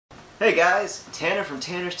Hey guys, Tanner from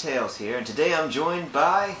Tanner's Tales here, and today I'm joined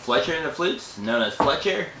by Fletcher and the Flutes, known as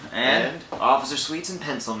Fletcher, and Officer Sweets and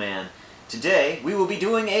Pencil Man. Today we will be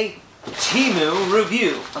doing a Temu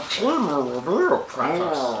review.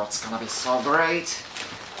 Oh, it's gonna be so great.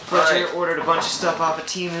 Fletcher ordered a bunch of stuff off of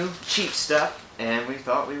Temu, cheap stuff, and we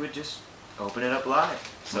thought we would just open it up live.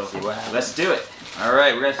 So let's do it.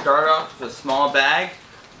 Alright, we're going to start off with a small bag.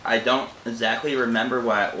 I don't exactly remember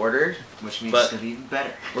what I ordered. Which means it's going to be even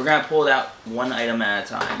better. We're going to pull it out one item at a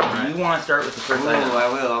time. Right. You want to start with the first item?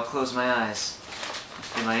 I will. I'll close my eyes.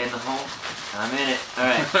 Am I in the hole? I'm in it.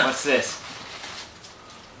 Alright, what's this?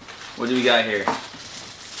 What do we got here?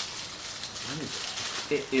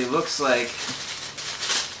 It looks like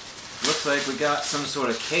we got some sort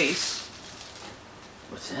of case.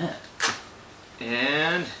 What's that?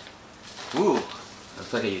 And ooh,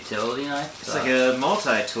 looks like a utility knife. It's like a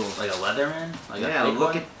multi-tool. Like a Leatherman? Like yeah, a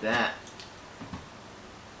look at that.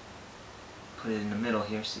 Put it in the middle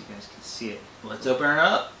here so you guys can see it. Let's open it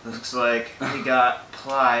up. Looks like we got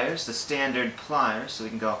pliers, the standard pliers, so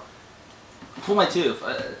we can go. Pull my tooth.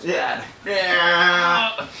 Yeah.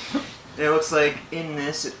 It looks like in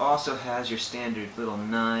this it also has your standard little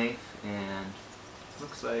knife, and it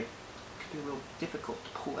looks like it could be a little difficult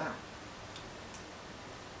to pull out.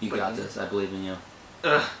 You got this. I believe in you.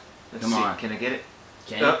 Let's Come see. on. Can I get it?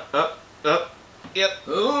 Can Up. Yep.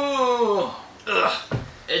 Ooh.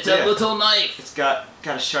 It's a little knife. It's got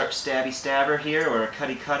a sharp stabby stabber here, or a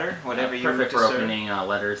cutty cutter, whatever you perfect prefer. for opening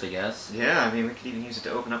letters, I guess. Yeah, I mean we could even use it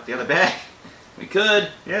to open up the other bag. We could.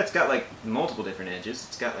 Yeah, it's got like multiple different edges.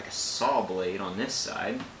 It's got like a saw blade on this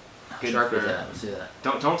side. How sharp is that? Let's see that.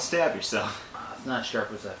 Don't stab yourself. It's not as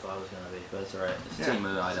sharp as I thought it was gonna be, but it's alright. It's a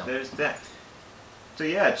Temu item. There's that. So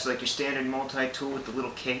yeah, it's like your standard multi-tool with the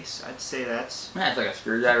little case. I'd say that's. Yeah, it's like a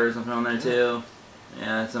screwdriver or something on there too.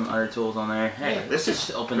 Yeah, some other tools on there. Hey, yeah, this just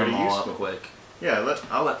is open them all useful. up quick. Yeah,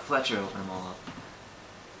 I'll let Fletcher open them all up.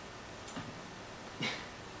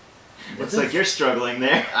 Looks like you're struggling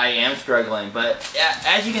there. I am struggling, but yeah,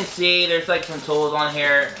 as you can see, there's like some tools on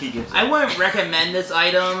here. I wouldn't recommend this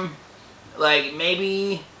item. Like,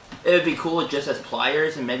 maybe it would be cool just as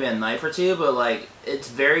pliers and maybe a knife or two, but like, it's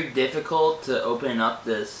very difficult to open up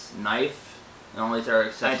this knife and all these other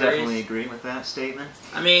accessories. I definitely agree with that statement.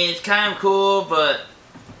 I mean, it's kind of cool, but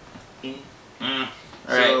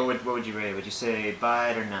So what would you rate? Would you say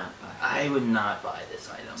buy it or not buy it? I would not buy this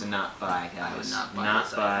item. It's a not buy, guys. I would not buy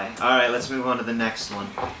this item. Alright, let's move on to the next one.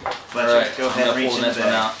 Alright, go ahead and reach in the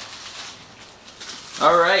bag.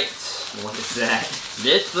 Alright. What is that?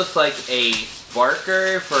 This looks like a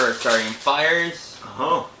sparker for starting fires.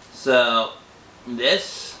 Oh. So,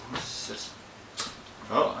 this is just...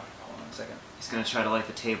 Hold on a second. He's gonna try to light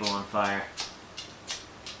the table on fire.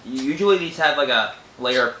 Usually these have like a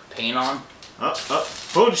layer of paint on.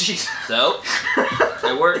 Oh jeez. So,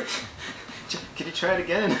 it worked. Can you try it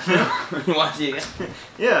again? You want to see it again?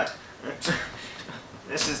 Yeah.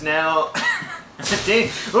 This is now...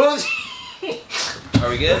 Dave. Oh, are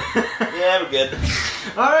we good? Yeah, we're good.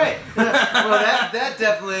 Alright. Well, that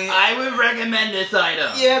definitely... I would recommend this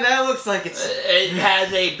item. Yeah, that looks like it's... It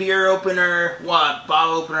has a beer opener,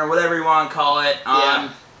 bottle opener, whatever you want to call it.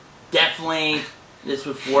 Yeah. Definitely, this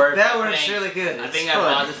was worth. That one's really good. I think I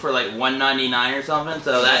bought this for like $1.99 or something,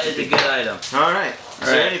 so that is a good item. Alright. Is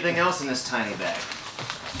there anything else in this tiny bag?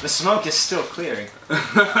 The smoke is still clearing.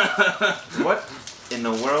 What in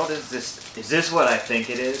the world is this? Is this what I think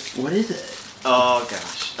it is? What is it? Oh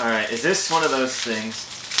gosh. Alright, is this one of those things?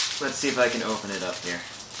 Let's see if I can open it up here.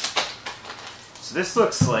 So this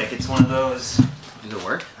looks like it's one of those... Does it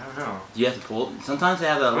work? I don't know. Do you have to pull it? Sometimes they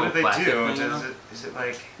have that little plastic thing. What do they do? Is it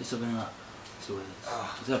like... Just open it up. See what it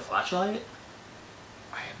is. Is it a flashlight?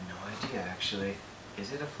 I have no idea actually.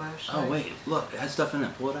 Is it a flashlight? Oh wait, look, it has stuff in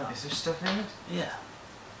it. Pull it out. Is there stuff in it? Yeah.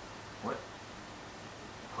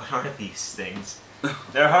 What are these things?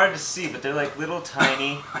 They're hard to see, but they're like little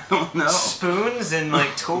tiny I don't know. spoons and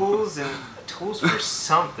like tools for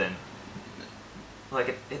something.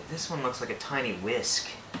 Like this one looks like a tiny whisk.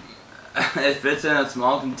 It fits in a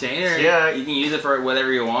small container. Yeah. You can use it for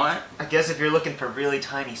whatever you want. I guess if you're looking for really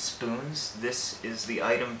tiny spoons, this is the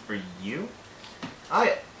item for you.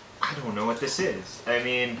 I don't know what this is. I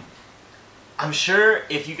mean, I'm sure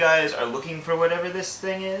if you guys are looking for whatever this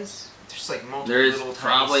thing is, there's like multiple little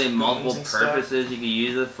probably tiny multiple spoons purposes you could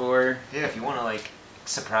use it for. Yeah, if you want to like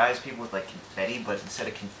surprise people with like confetti, but instead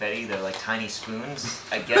of confetti they're like tiny spoons,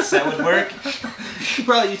 I guess that would work. You could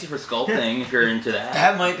probably use it for sculpting if you're into that.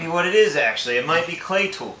 That might be what it is actually. It might be clay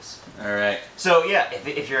tools. Alright. So yeah,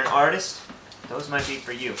 if you're an artist, those might be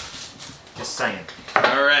for you. Just saying.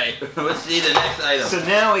 Alright, let's see the next item. So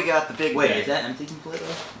now we got the big Wait, bag. is that empty completely?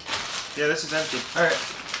 Yeah, this is empty. Alright.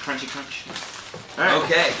 Crunchy crunch. Alright.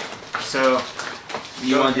 Okay. So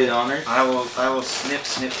you want to do the honors? I will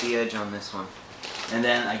snip the edge on this one. And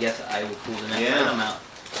then I guess I will pull the next item out.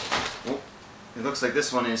 Oh, it looks like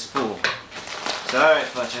this one is full. So alright,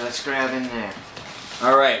 Fletcher, let's grab in there.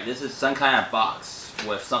 Alright, this is some kind of box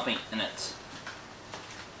with something in it.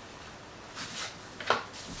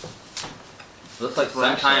 Looks like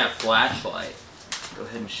some kind of flashlight. Go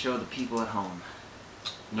ahead and show the people at home.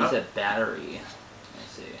 Needs a battery.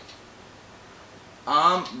 Let's see.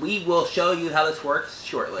 We will show you how this works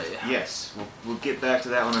shortly. Yes, we'll get back to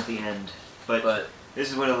that one at the end. But this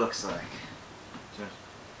is what it looks like.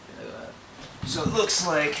 So it looks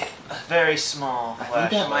like a very small flashlight. I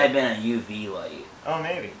think that might have been a UV light. Oh,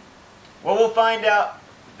 maybe. Well, we'll find out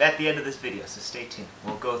at the end of this video, so stay tuned.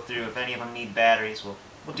 We'll go through, if any of them need batteries, we'll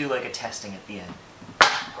do like a testing at the end.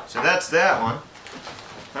 So that's that one.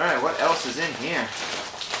 Alright, what else is in here?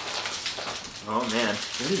 Oh man.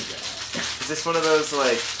 What is that? Is this one of those,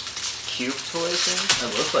 like, cube toy things?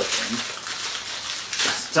 It looks like one.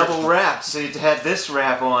 It's double wrapped, so you had this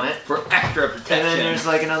wrap on it. For extra protection. And then there's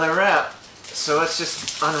like another wrap. So let's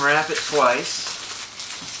just unwrap it twice.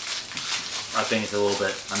 I think it's a little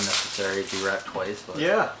bit unnecessary to wrap twice, but...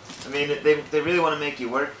 Yeah. I mean, they really want to make you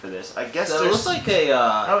work for this. I guess so it looks like a,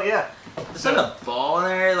 oh, yeah. There's like a ball in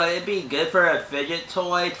there. Like, it'd be good for a fidget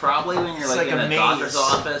toy, probably when you're like in a doctor's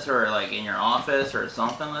office or like in your office or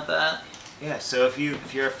something like that. Yeah, so if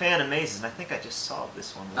you're a fan of mazes, and I think I just solved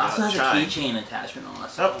this one without also has trying. a keychain attachment on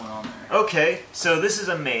it. On there. Okay, so this is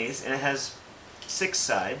a maze, and it has 6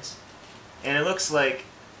 sides. And it looks like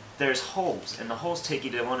there's holes, and the holes take you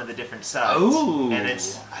to one of the different sides. Ooh. And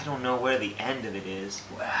it's, I don't know where the end of it is.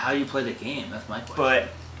 Well, how do you play the game? That's my question. But,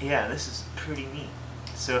 yeah, this is pretty neat.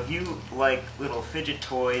 So if you like little fidget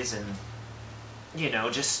toys and, you know,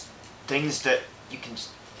 just things that you can,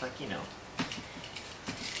 like, you know.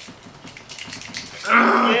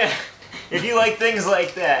 Yeah. If you like things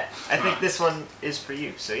like that, I think this one is for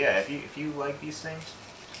you. So yeah, if you like these things,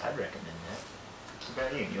 I'd recommend that. What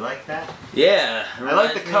about you? You like that? Yeah. I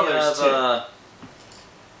like the colors too.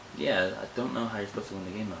 Yeah, I don't know how you're supposed to win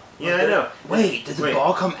the game though. Yeah, I know. Wait, does the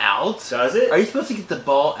ball come out? Does it? Are you supposed to get the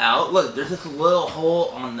ball out? Look, there's this little hole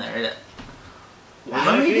on there.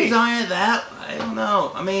 Why do we design it that? I don't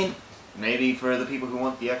know. I mean, maybe for the people who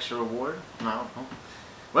want the extra reward. I don't know.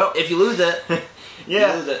 Well, if you lose it,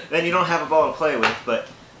 yeah, then you don't have a ball to play with. But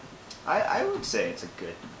I would say it's a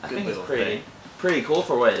good little thing. Pretty cool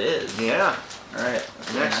for what it is. Yeah. All right.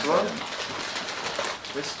 Next one.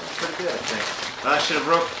 This is pretty good, I think. I should have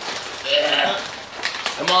broke. Yeah.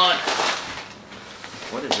 Come on.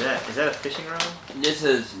 What is that? Is that a fishing rod? This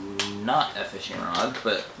is not a fishing rod,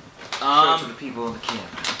 but show it to the people in the camp.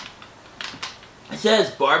 It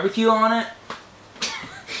says barbecue on it.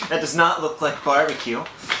 That does not look like barbecue.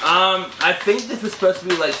 I think this was supposed to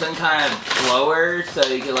be like some kind of blower, so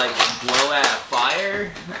you could like blow at a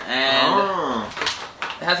fire, and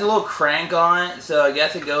it has a little crank on it, so I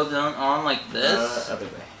guess it goes on like this. Other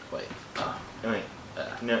way. Wait. Wait.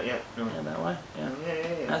 No, yeah, no. Yeah, that way. Yeah. Yeah.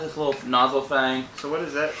 It has this little nozzle thing. So what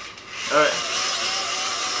is that? Alright.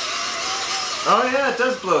 Oh yeah, it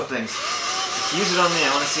does blow things. Use it on me. I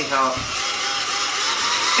want to see how.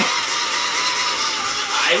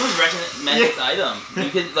 I would recommend this item. You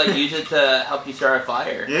could like use it to help you start a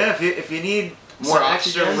fire. Yeah, if you need more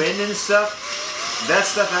extra wind and stuff, that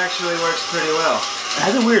stuff actually works pretty well. It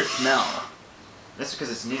has a weird smell. That's because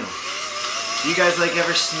it's new. Do you guys like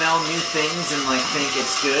ever smell new things and like think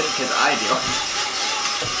it's good? Because I do.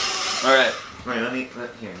 All right. Wait, let me.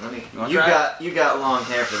 You got long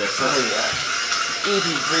hair for this.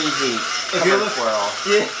 Easy breezy. If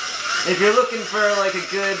you're looking for like a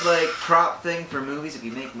good like prop thing for movies, if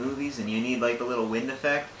you make movies and you need like the little wind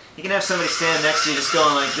effect, you can have somebody stand next to you just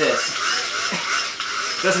going like this.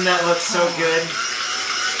 Doesn't that look so good?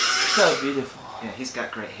 So beautiful. Yeah, he's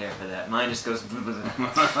got great hair for that. Mine just goes.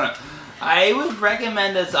 I would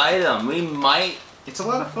recommend this item. We might. It's a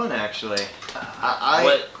lot of fun actually.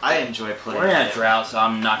 I enjoy playing. We're in a drought, so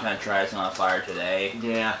I'm not gonna try this on a fire today.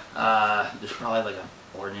 Yeah. There's probably like an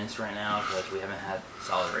ordinance right now because we haven't had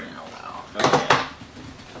solid rain in a while. Okay.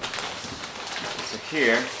 So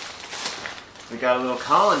here we got a little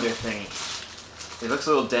colander thingy. It looks a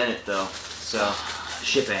little dented though. So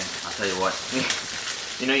shipping, I'll tell you what.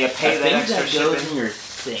 You know, you pay that extra shipping. Goes in your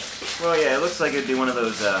sink. Well, yeah, it looks like it'd be one of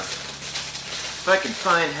those. If I can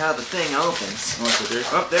find how the thing opens.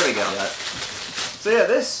 Oh, there we go. So yeah,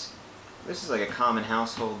 this is like a common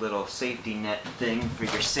household little safety net thing for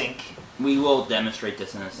your sink. We will demonstrate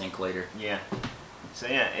this in the sink later. Yeah. So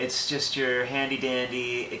yeah, it's just your handy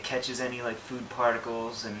dandy. It catches any like food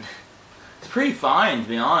particles and It's pretty fine, to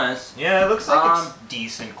be honest. Yeah, it looks like it's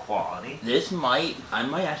decent quality. I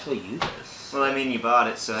might actually use this. Well, I mean, you bought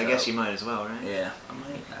it, so I guess you might as well, right? Yeah, I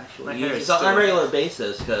might actually My use hair it. is It's on a still regular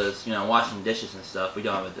basis, because, you know, washing dishes and stuff, we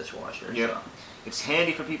don't have a dishwasher, Yep. so. It's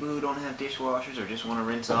handy for people who don't have dishwashers or just want to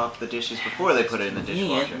rinse off the dishes before they put it in the dishwasher.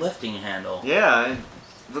 Convenient lifting handle. Yeah,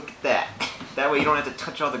 look at that. That way you don't have to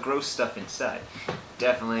touch all the gross stuff inside.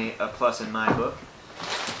 Definitely a plus in my book.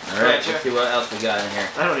 Alright, let's see what else we got in here.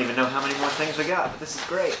 I don't even know how many more things we got, but this is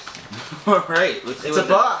great. Alright, let's see It's a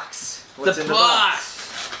box. What's in the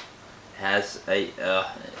box? Has a,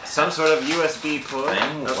 some sort of USB port.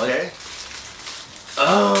 Thing? Okay.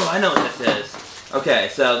 Oh, I know what this is. Okay,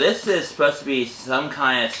 so this is supposed to be some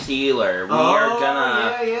kind of sealer. We are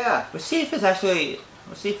gonna... yeah. Let's see if it's actually...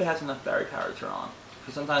 Let's see if it has enough battery power to turn on.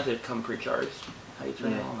 Because sometimes they come pre-charged. How do you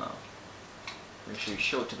turn it on, though? Make sure you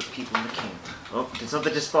show it to the people in the camp. Oh, did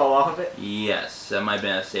something just fall off of it? Yes, that might have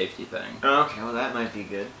been a safety thing. Okay, well that might be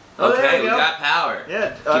good. Oh, okay, we got power.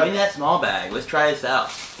 Yeah. Give me that small bag. Let's try this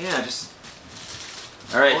out. Yeah, just...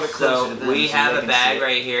 Alright, so we have a bag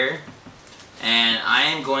right here. And I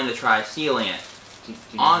am going to try sealing it. Do you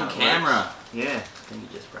know on how it camera. works? Yeah. Then you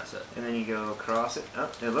just press it. And then you go across it.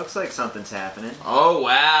 Oh, it looks like something's happening. Oh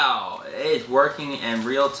wow! It is working in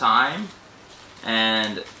real time.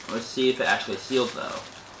 And let's see if it actually sealed though.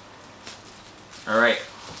 Alright.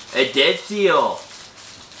 It did seal.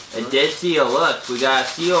 It did seal. Look, we got a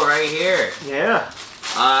seal right here. Yeah.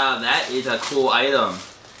 That is a cool item.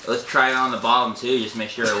 Let's try it on the bottom too, just make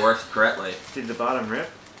sure it works correctly. Did the bottom rip?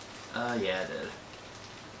 Yeah, it did.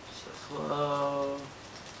 So slow.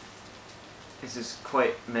 This is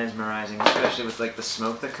quite mesmerizing, especially with like the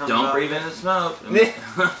smoke that comes Don't up. breathe in the smoke.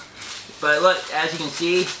 But look, as you can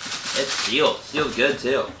see, it's sealed. Sealed good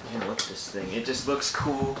too. Man, look at this thing. It just looks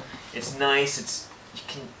cool. It's nice. It's you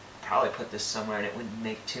can probably put this somewhere and it wouldn't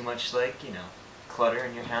make too much like, you know, clutter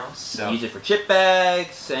in your house. So use it for chip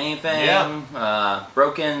bags, anything. Yeah.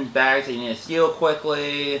 Broken bags that you need to seal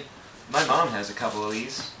quickly. My mom has a couple of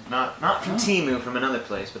these. Not from Temu, from another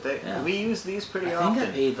place, but we use these pretty often. I think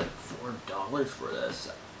I paid like $4 for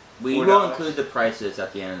this. We $4? will include the prices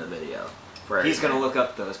at the end of the video. He's gonna look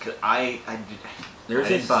up those because There's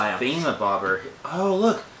didn't buy 'em. Thingamabobber. Oh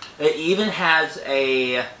look, it even has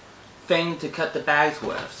a thing to cut the bags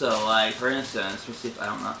with. So like for instance, let's see if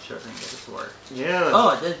I'm not sure if I can get this to work. Yeah. Oh,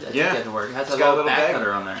 it did. It did get to work. It has a little bag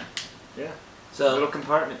cutter on there. Yeah. So little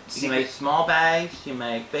compartment. You can make small bags. You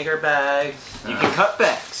make bigger bags. You can cut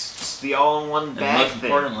bags. It's the all-in-one bag And most thing.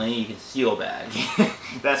 importantly, you can seal bags.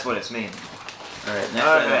 That's what it's mean. All right. Next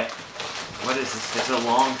Okay. item. What is this? There's a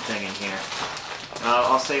long thing in here.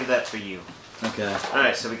 I'll save that for you. Okay.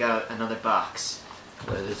 Alright, so we got another box.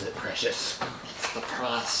 What is it, precious? It's the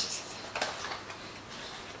process.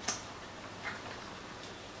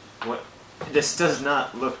 What? This does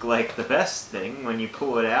not look like the best thing when you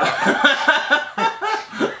pull it out.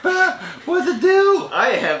 What does it do? I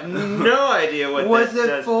have no idea what What's this it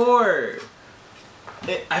does. for?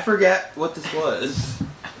 I forget what this was.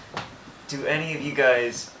 Do any of you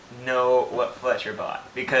guys know what Fletcher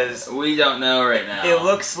bought? Because We don't know right now. it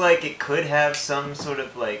looks like it could have some sort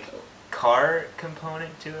of like car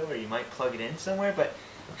component to it where you might plug it in somewhere, but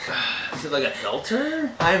Is it like a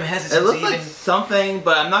filter? I'm hesitant It looks to even... like something,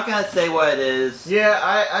 but I'm not gonna say what it is. Yeah,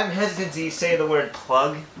 I'm hesitant to say the word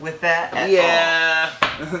plug with that at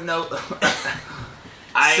all. No.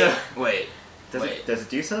 Wait. Does it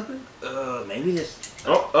do something? Maybe this.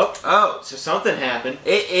 Oh, so something happened.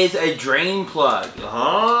 It is a drain plug.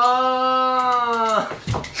 Ah!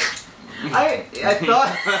 I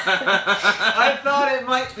thought I thought it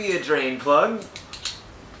might be a drain plug.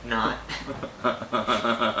 Not.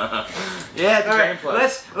 Yeah, it's a drain plug.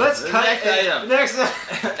 Let's cut next item. Next.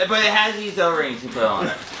 But it has these O-rings you put on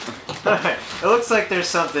it. Alright, it looks like there's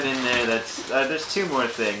something in there that's there's two more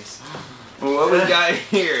things. Well, what we got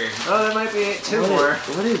here? Oh, there might be two more.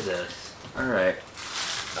 What is this? Alright.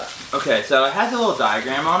 Okay, so it has a little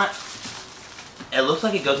diagram on it. It looks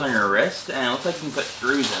like it goes on your wrist, and it looks like you can put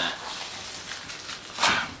screws in it.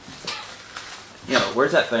 Yo,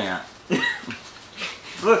 where's that thing at?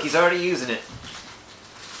 Look, he's already using it.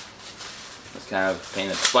 It's kind of a pain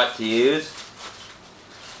in the butt to use.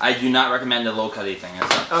 I do not recommend the low cutty thing.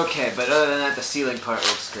 Okay, but other than that, the sealing part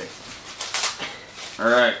looks great.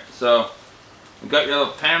 Alright, so we got your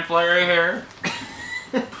little pamphlet right here.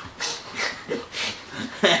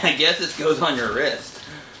 I guess this goes on your wrist.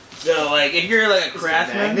 So, like, if you're like a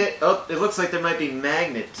craftsman... Oh, it looks like there might be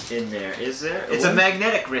magnets in there. Is there? It's a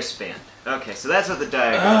magnetic wristband. Okay, so that's what the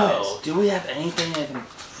diagram is. Do we have anything I can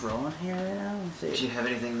throw in here right now? Let's see. Do you have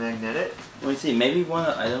anything magnetic? Let me see. Maybe one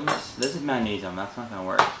of the items... This is magnesium. That's not going to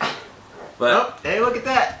work. But oh, hey, look at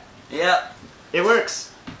that. Yep. It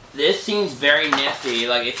works. This seems very nifty.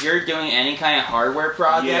 Like, if you're doing any kind of hardware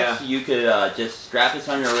projects, you could just strap this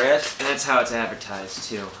on your wrist. And that's how it's advertised,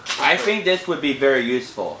 too. I think this would be very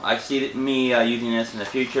useful. I see me using this in the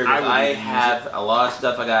future. I have a lot of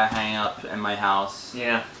stuff I gotta hang up in my house.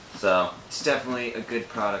 Yeah. So it's definitely a good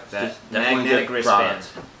product. That definitely magnetic good wristband.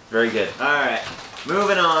 product. Very good. Alright,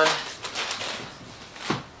 moving on.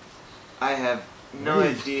 I have no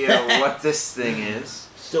idea what this thing is.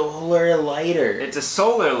 Solar lighter. It's a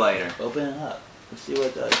solar lighter. Open it up. Let's see what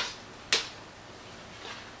it does.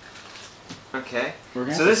 Okay.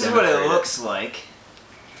 So this is what it looks like.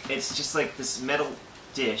 It's just like this metal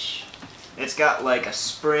dish. It's got like a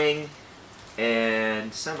spring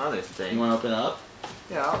and some other thing. You want to open it up?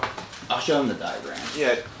 Yeah. I'll show them the diagram.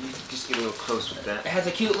 Yeah, you just get a little close with that. It has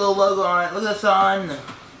a cute little logo on it. Look at the sun.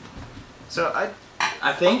 So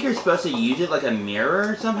I think you're supposed to use it like a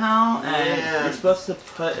mirror somehow, and you're supposed to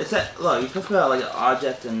put. It's that look. You're supposed to put like an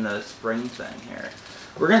object in the spring thing here.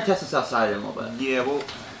 We're gonna test this outside in a little bit. Yeah, well,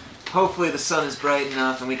 hopefully the sun is bright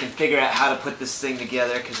enough and we can figure out how to put this thing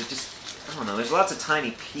together because it just. I don't know. There's lots of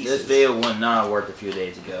tiny pieces. This video would not have worked a few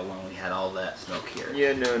days ago when we had all that smoke here.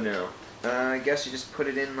 Yeah, no. I guess you just put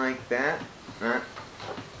it in like that.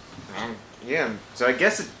 Yeah. So I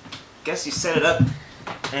guess you set it up.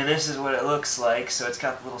 And this is what it looks like. So it's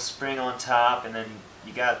got the little spring on top, and then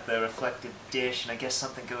you got the reflective dish, and I guess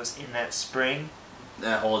something goes in that spring.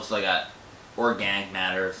 That holds like a organic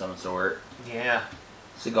matter of some sort. Yeah.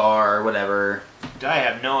 Cigar or whatever. I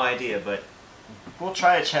have no idea, but we'll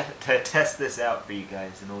try to test this out for you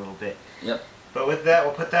guys in a little bit. Yep. But with that,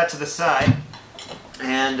 we'll put that to the side.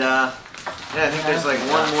 And yeah, I think there's like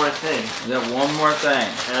one more thing. We got one more thing.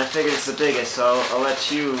 And I figured it's the biggest, so I'll let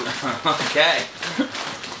you... Okay.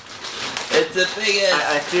 It's the biggest.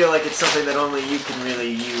 I feel like it's something that only you can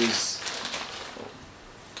really use.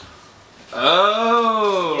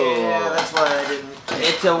 Oh! Yeah, that's why I didn't...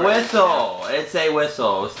 It's a whistle. It's a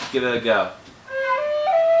whistle. Let's give it a go.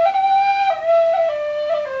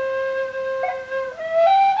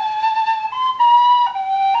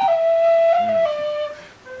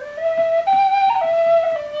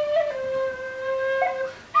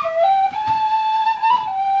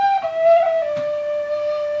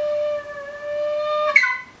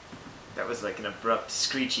 Was like an abrupt,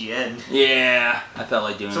 screechy end. Yeah, I felt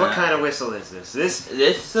like doing that. So what kind of whistle is this? This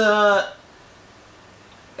it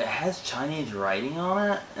has Chinese writing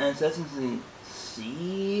on it, and it says it's in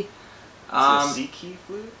C. Is it a C key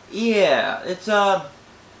flute? Yeah, it's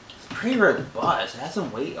pretty robust. It has some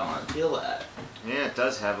weight on it. Feel that? Yeah, it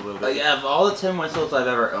does have a little bit. Like, of all the tin whistles I've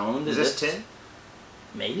ever owned, is this tin?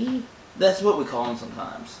 Maybe that's what we call them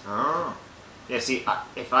sometimes. Oh, yeah. See,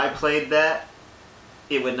 if I played that,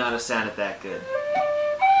 it would not have sounded that good.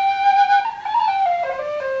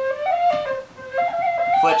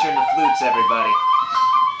 Fletcher and the Flutes, everybody.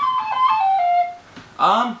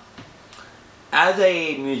 As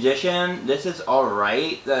a musician, this is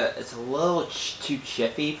alright. It's a little too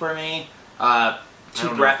chiffy for me. Too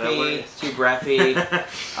breathy.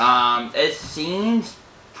 It seems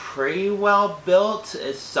pretty well built.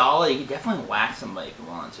 It's solid. You could definitely whack somebody if you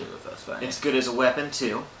wanted to with this thing. It's good as a weapon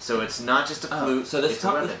too. So it's not just a flute. So this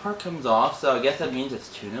part comes off. So I guess that means it's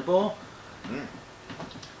tunable. Mm.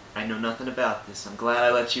 I know nothing about this. I'm glad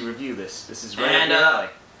I let you review this. This is right up your alley.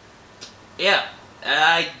 Yeah,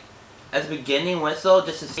 as a beginning whistle,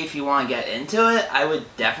 just to see if you want to get into it, I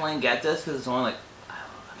would definitely get this because it's only like I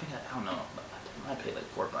don't know. I might pay like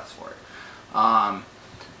 $4 for it.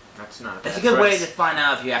 That's not a bad It's a good price. way to find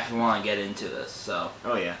out if you actually want to get into this. So.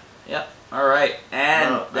 Oh yeah. Yep. All right,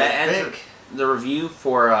 and that ends the review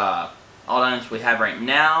for all the items we have right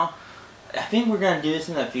now. I think we're gonna do this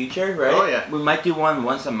in the future, right? Oh yeah. We might do one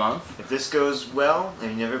once a month. If this goes well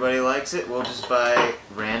and everybody likes it, we'll just buy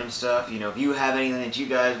random stuff. You know, if you have anything that you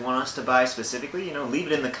guys want us to buy specifically, you know, leave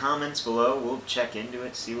it in the comments below. We'll check into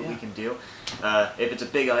it, see what we can do. If it's a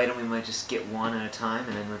big item, we might just get one at a time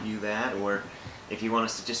and then review that. Or if you want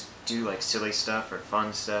us to just do like silly stuff or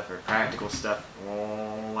fun stuff or practical stuff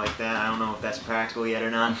like that, I don't know if that's practical yet or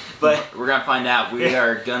not, but we're gonna find out. We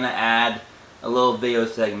are gonna add a little video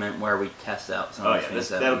segment where we test out some of the things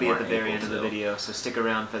that'll be at the very end of the video, so stick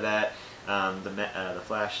around for that. The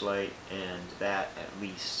flashlight and that at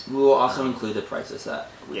least. We will also include the prices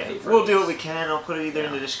that we pay for. We'll do what we can. I'll put it either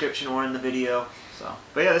in the description or in the video.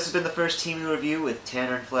 But yeah, this has been the first Temu review with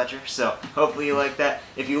Tanner and Fletcher, so hopefully you liked that.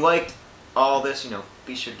 If you liked all this, you know,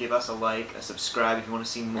 be sure to give us a like, a subscribe if you want to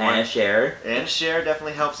see more. And a share. And a share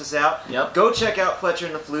definitely helps us out. Yep. Go check out Fletcher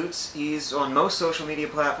and the Flutes. He's on most social media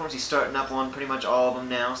platforms. He's starting up on pretty much all of them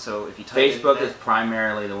now. So if you type Facebook in is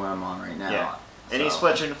primarily the one I'm on right now. Yeah. And he's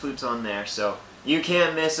Fletcher and the Flutes on there. So you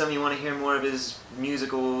can't miss him. You want to hear more of his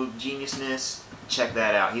musical geniusness? Check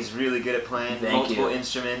that out. He's really good at playing multiple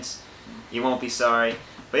instruments. You won't be sorry.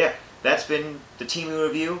 But yeah. That's been the Temu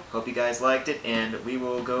review. Hope you guys liked it, and we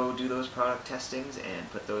will go do those product testings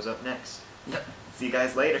and put those up next. Yep. See you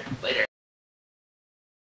guys later. Later.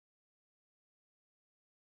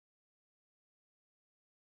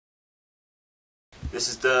 This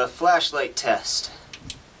is the flashlight test.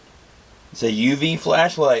 It's a UV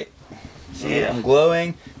flashlight. See it? I'm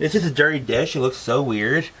glowing. This is a dirty dish. It looks so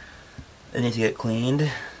weird. It needs to get cleaned.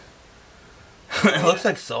 It looks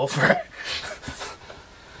like sulfur.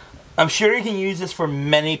 I'm sure you can use this for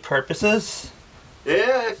many purposes.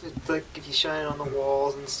 Yeah, if you shine it on the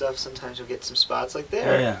walls and stuff, sometimes you'll get some spots like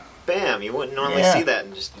there. Yeah. Bam! You wouldn't normally see that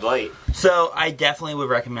in just light. So I definitely would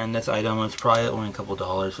recommend this item. It's probably only a couple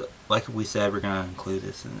dollars. Like we said, we're gonna include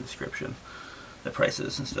this in the description, the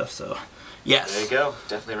prices and stuff. So yes. There you go.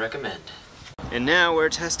 Definitely recommend. And now we're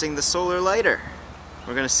testing the solar lighter.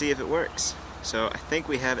 We're gonna see if it works. So I think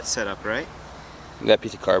we have it set up right. That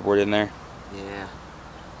piece of cardboard in there. Yeah.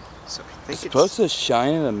 So I think it's supposed to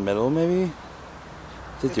shine in the middle, maybe?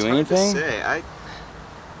 Does it do anything? To say. I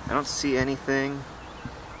don't see anything.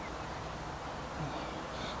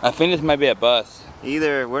 I think this might be a bust.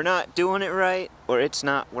 Either we're not doing it right, or it's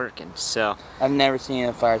not working, so. I've never seen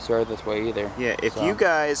a fire start this way either. Yeah, if you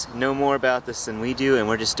guys know more about this than we do, and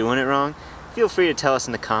we're just doing it wrong, feel free to tell us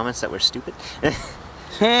in the comments that we're stupid.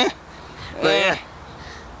 But yeah.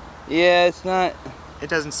 Yeah, it's not. It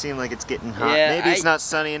doesn't seem like it's getting hot. Yeah, Maybe it's not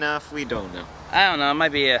sunny enough. We don't know. I don't know. It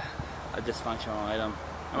might be a dysfunctional item.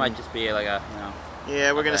 It might just be like a,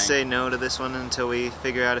 Yeah, we're going to say no to this one until we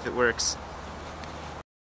figure out if it works.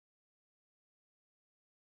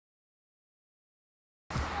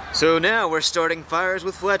 So now we're starting fires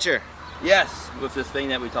with Fletcher. Yes, with this thing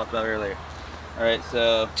that we talked about earlier. Alright,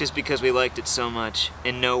 so. Just because we liked it so much.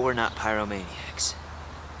 And no, we're not pyromaniacs.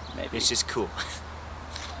 Maybe. It's just cool.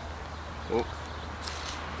 Oh.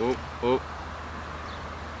 Oh, oh.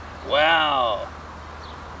 Wow.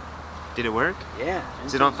 Did it work? Yeah.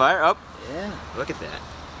 Is it on fire? Oh. Yeah. Look at that.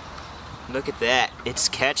 Look at that. It's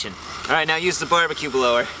catching. Alright, now use the BBQ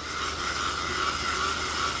blower.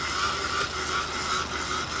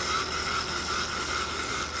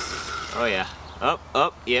 Oh yeah. Up,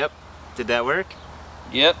 up, yep. Did that work?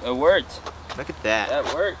 Yep, it worked. Look at that.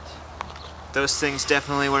 That worked. Those things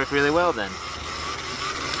definitely work really well then.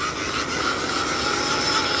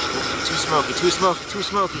 Too smoky, too smoky, too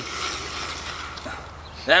smoky.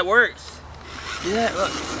 That works. Yeah,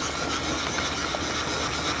 look.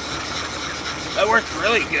 That works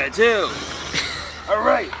really good too.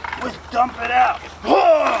 Alright, let's dump it out.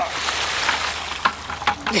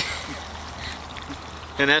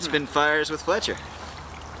 And that's been Fires with Fletcher.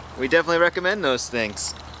 We definitely recommend those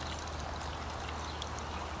things.